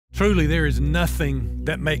Truly, there is nothing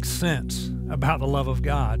that makes sense about the love of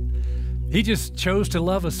God. He just chose to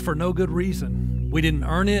love us for no good reason. We didn't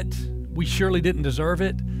earn it. We surely didn't deserve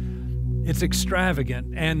it. It's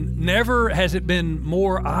extravagant, and never has it been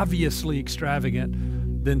more obviously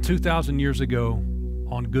extravagant than 2,000 years ago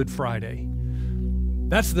on Good Friday.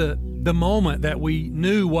 That's the moment that we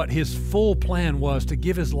knew what his full plan was to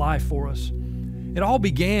give his life for us. It all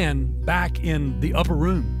began back in the upper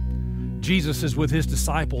room. Jesus is with his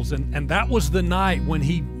disciples, and that was the night when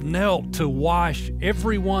he knelt to wash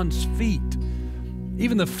everyone's feet,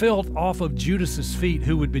 even the filth off of Judas's feet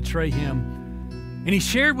who would betray him. And he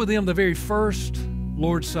shared with them the very first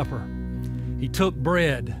Lord's Supper. He took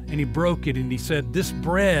bread and he broke it, and he said, "This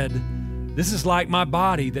bread, this is like my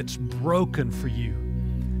body that's broken for you."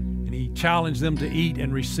 And he challenged them to eat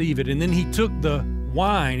and receive it. And then he took the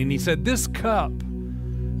wine and he said, "This cup,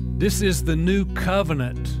 this is the new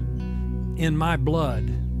covenant in my blood.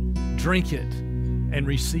 Drink it and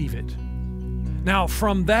receive it." Now,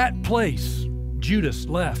 from that place, Judas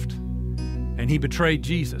left and he betrayed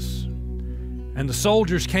Jesus. And the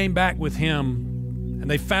soldiers came back with him, and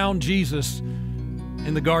they found Jesus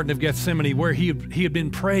in the Garden of Gethsemane where he had been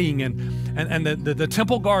praying, and the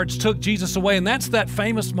temple guards took Jesus away. And that's that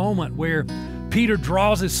famous moment where Peter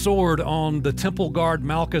draws his sword on the temple guard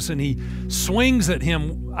Malchus and he swings at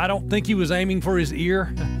him. I don't think he was aiming for his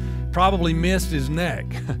ear. Probably missed his neck,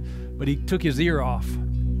 but he took his ear off.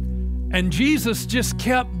 And Jesus just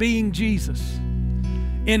kept being Jesus.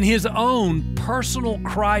 In his own personal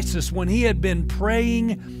crisis, when he had been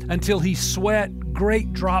praying until he sweat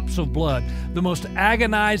great drops of blood, the most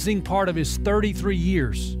agonizing part of his 33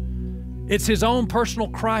 years, it's his own personal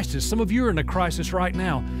crisis. Some of you are in a crisis right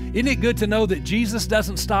now. Isn't it good to know that Jesus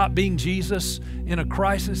doesn't stop being Jesus in a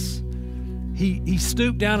crisis? He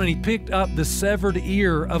stooped down and he picked up the severed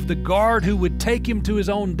ear of the guard who would take him to his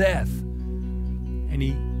own death. And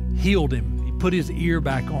he healed him. He put his ear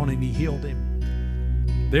back on and he healed him.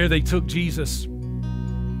 There they took Jesus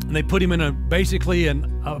and they put him in basically a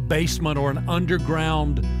basement or an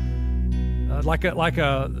underground, like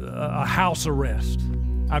a house arrest.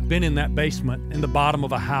 I've been in that basement in the bottom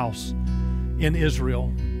of a house in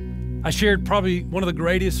Israel. I shared probably one of the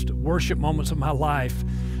greatest worship moments of my life,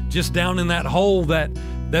 just down in that hole that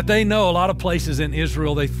they know. A lot of places in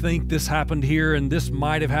Israel, they think this happened here and this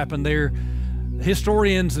might have happened there.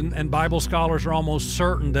 Historians and Bible scholars are almost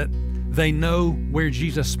certain that they know where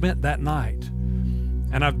Jesus spent that night.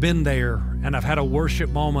 And I've been there and I've had a worship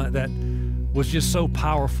moment that was just so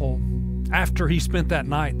powerful. After he spent that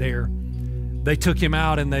night there, they took him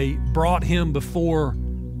out and they brought him before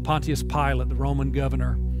Pontius Pilate, the Roman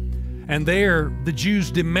governor. And there, the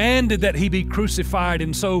Jews demanded that he be crucified.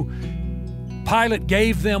 And so Pilate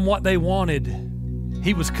gave them what they wanted.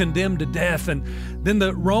 He was condemned to death. And then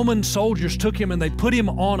the Roman soldiers took him and they put him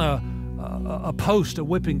on a post, a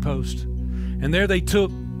whipping post. And there they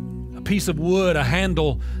took a piece of wood, a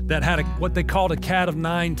handle that had what they called a cat of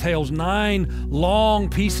nine tails, 9 long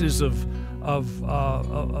pieces of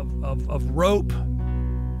rope,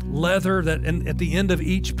 leather that at the end of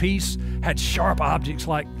each piece had sharp objects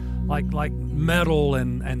like metal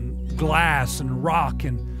and glass and rock.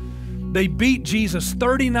 And they beat Jesus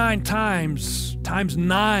 39 times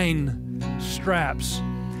 9 straps.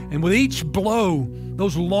 And with each blow,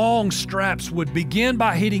 those long straps would begin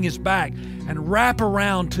by hitting his back and wrap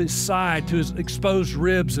around to his side, to his exposed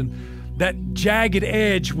ribs. And that jagged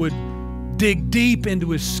edge would dig deep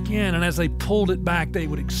into his skin. And as they pulled it back, they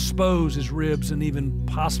would expose his ribs and even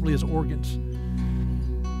possibly his organs.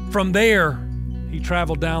 From there, he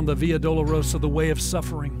traveled down the Via Dolorosa, the way of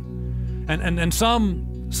suffering. And some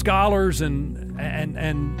scholars and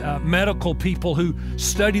medical people who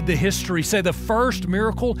studied the history say the first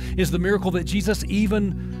miracle is the miracle that Jesus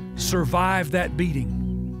even survived that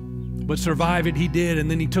beating. But survive it he did,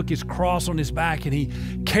 and then he took his cross on his back and he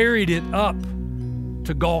carried it up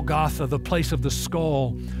to Golgotha, the place of the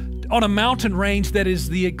skull, on a mountain range that is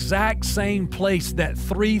the exact same place that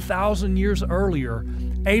 3,000 years earlier,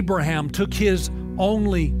 Abraham took his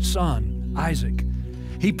only son, Isaac.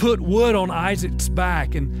 He put wood on Isaac's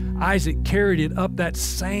back, and Isaac carried it up that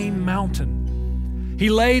same mountain. He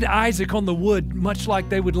laid Isaac on the wood, much like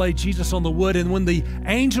they would lay Jesus on the wood. And when the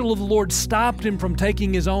angel of the Lord stopped him from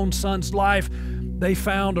taking his own son's life, they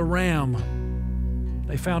found a ram.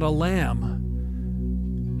 They found a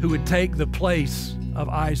lamb who would take the place of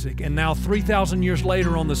Isaac. And now 3,000 years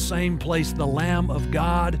later, on the same place, the Lamb of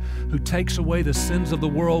God who takes away the sins of the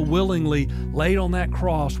world willingly laid on that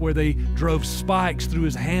cross where they drove spikes through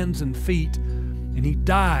his hands and feet, and he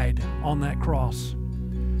died on that cross.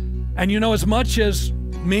 And you know, as much as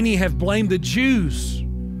many have blamed the Jews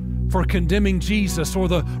for condemning Jesus or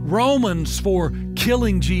the Romans for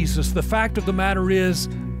killing Jesus. The fact of the matter is,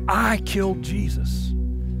 I killed Jesus.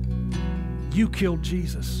 You killed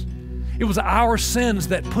Jesus. It was our sins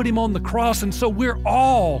that put him on the cross, and so we're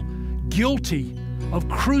all guilty of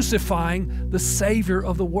crucifying the Savior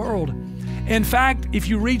of the world. In fact, if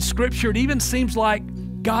you read Scripture, it even seems like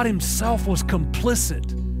God himself was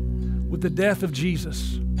complicit with the death of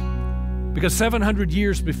Jesus. Because 700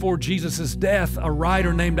 years before Jesus' death, a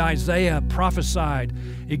writer named Isaiah prophesied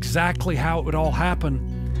exactly how it would all happen.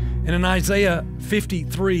 And in Isaiah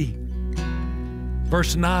 53,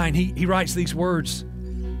 verse 9, he writes these words,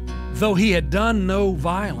 "Though he had done no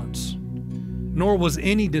violence, nor was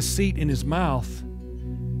any deceit in his mouth,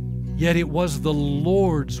 yet it was the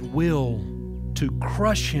Lord's will to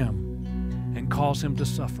crush him and cause him to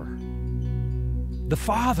suffer." The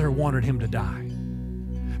Father wanted him to die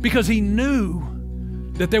because he knew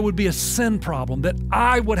that there would be a sin problem, that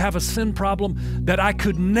I would have a sin problem that I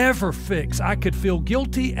could never fix. I could feel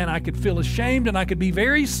guilty and I could feel ashamed and I could be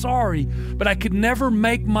very sorry, but I could never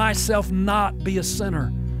make myself not be a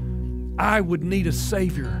sinner. I would need a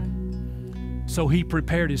Savior. So he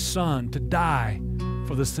prepared his Son to die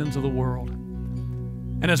for the sins of the world.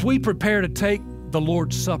 And as we prepare to take the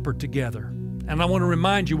Lord's Supper together, and I want to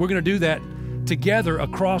remind you, we're going to do that together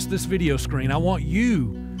across this video screen. I want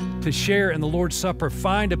you to share in the Lord's Supper.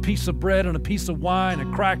 Find a piece of bread and a piece of wine, a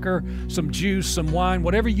cracker, some juice, some wine,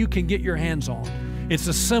 whatever you can get your hands on. It's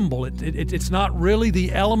a symbol. It's not really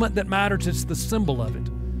the element that matters, it's the symbol of it.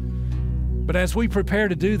 But as we prepare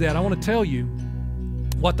to do that, I want to tell you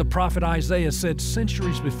what the prophet Isaiah said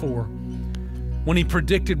centuries before when he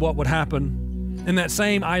predicted what would happen. In that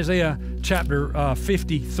same Isaiah chapter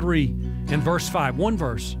 53 and verse 5, one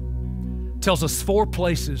verse tells us 4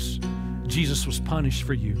 places Jesus was punished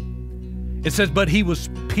for you. It says, "But he was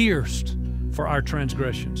pierced for our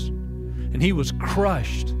transgressions, and he was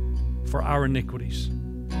crushed for our iniquities.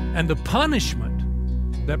 And the punishment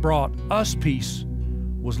that brought us peace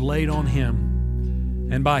was laid on him,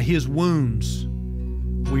 and by his wounds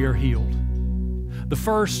we are healed." The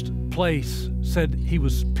first place said he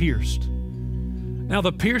was pierced. Now,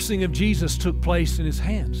 the piercing of Jesus took place in his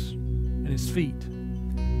hands and his feet,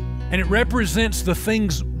 and it represents the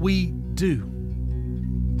things we do.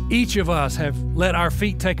 Each of us have let our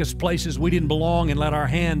feet take us places we didn't belong and let our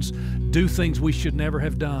hands do things we should never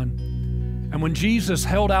have done. And when Jesus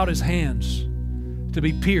held out his hands to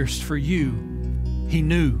be pierced for you, he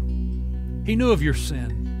knew. He knew of your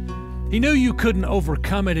sin. He knew you couldn't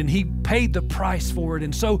overcome it, and he paid the price for it.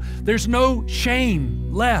 And so there's no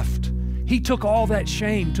shame left. He took all that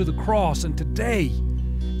shame to the cross, and today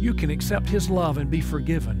you can accept his love and be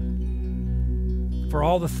forgiven for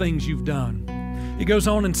all the things you've done. He goes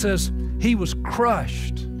on and says, he was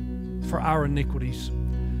crushed for our iniquities.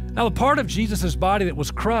 Now, the part of Jesus' body that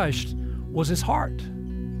was crushed was his heart.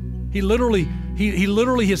 He literally,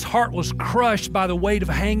 his heart was crushed by the weight of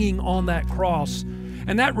hanging on that cross.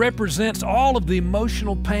 And that represents all of the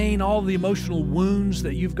emotional pain, all of the emotional wounds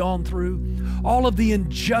that you've gone through, all of the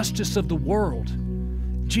injustice of the world.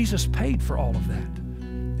 Jesus paid for all of that.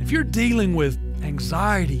 If you're dealing with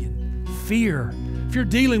anxiety and fear, if you're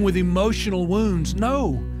dealing with emotional wounds,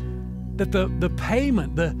 know that the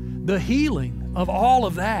payment, the healing of all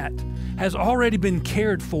of that has already been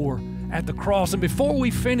cared for at the cross. And before we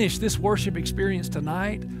finish this worship experience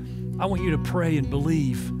tonight, I want you to pray and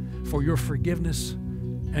believe for your forgiveness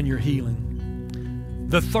and your healing.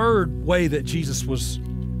 The third way that Jesus was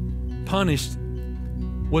punished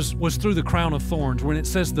was through the crown of thorns, when it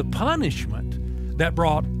says the punishment that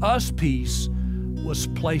brought us peace was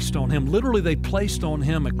placed on him. Literally, they placed on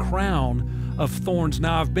him a crown of thorns.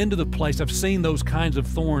 Now, I've been to the place, I've seen those kinds of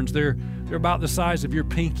thorns. They're about the size of your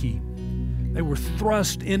pinky. They were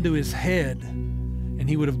thrust into his head, and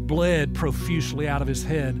he would have bled profusely out of his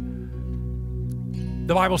head.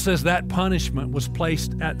 The Bible says that punishment was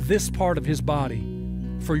placed at this part of his body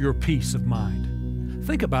for your peace of mind.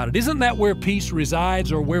 Think about it. Isn't that where peace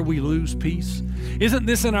resides, or where we lose peace? Isn't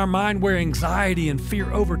this in our mind where anxiety and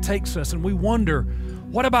fear overtakes us, and we wonder,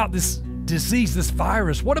 what about this disease, this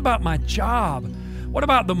virus? What about my job? What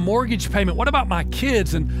about the mortgage payment? What about my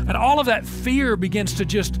kids? And all of that fear begins to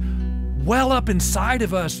just well up inside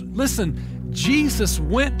of us. Listen, Jesus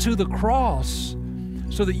went to the cross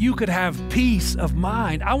so that you could have peace of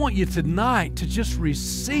mind. I want you tonight to just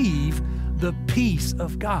receive the peace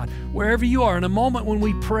of God. Wherever you are, in a moment when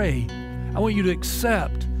we pray, I want you to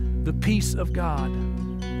accept the peace of God.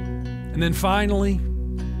 And then finally,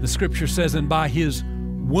 the scripture says, and by his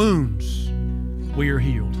wounds we are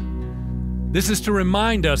healed. This is to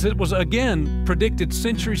remind us. It was, again, predicted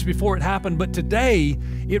centuries before it happened, but today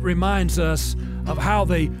it reminds us of how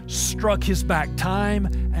they struck his back time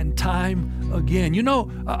and time again. You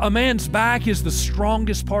know, a man's back is the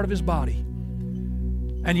strongest part of his body.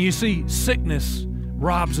 And you see, sickness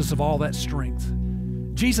robs us of all that strength.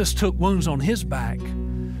 Jesus took wounds on his back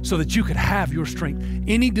so that you could have your strength.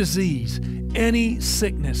 Any disease, any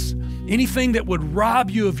sickness, anything that would rob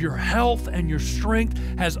you of your health and your strength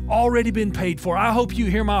has already been paid for. I hope you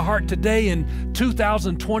hear my heart today in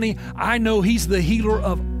 2020. I know he's the healer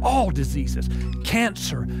of all diseases,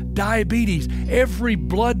 cancer, diabetes, every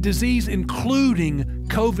blood disease, including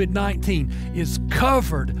COVID-19, is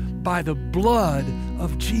covered by the blood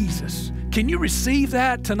of Jesus. Can you receive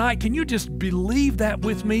that tonight? Can you just believe that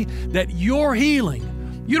with me, that your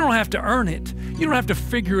healing, you don't have to earn it. You don't have to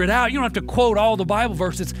figure it out. You don't have to quote all the Bible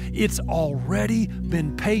verses. It's already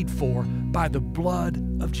been paid for by the blood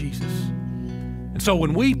of Jesus. And so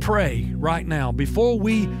when we pray right now, before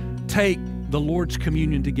we take the Lord's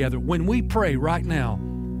communion together, when we pray right now,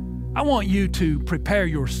 I want you to prepare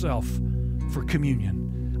yourself for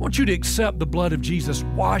communion. I want you to accept the blood of Jesus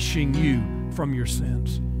washing you from your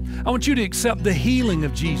sins. I want you to accept the healing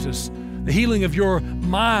of Jesus, the healing of your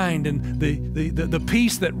mind and the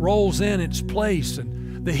peace that rolls in its place,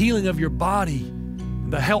 and the healing of your body,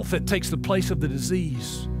 and the health that takes the place of the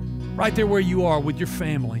disease. Right there where you are with your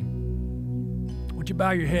family. Would you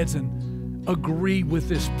bow your heads and agree with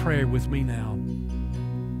this prayer with me now?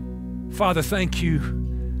 Father, thank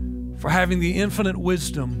you for having the infinite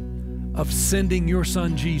wisdom of sending your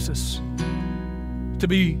Son Jesus to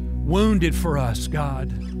be wounded for us, God,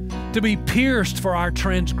 to be pierced for our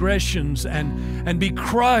transgressions and be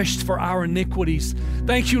crushed for our iniquities.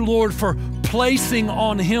 Thank you, Lord, for placing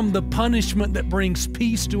on him the punishment that brings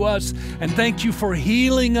peace to us. And thank you for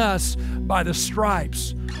healing us by the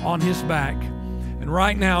stripes on his back. And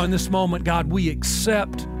right now in this moment, God, we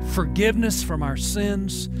accept forgiveness from our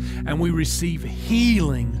sins and we receive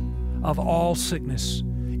healing of all sickness.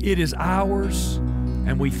 It is ours,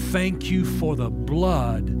 and we thank you for the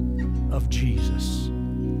blood of Jesus.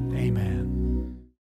 Amen.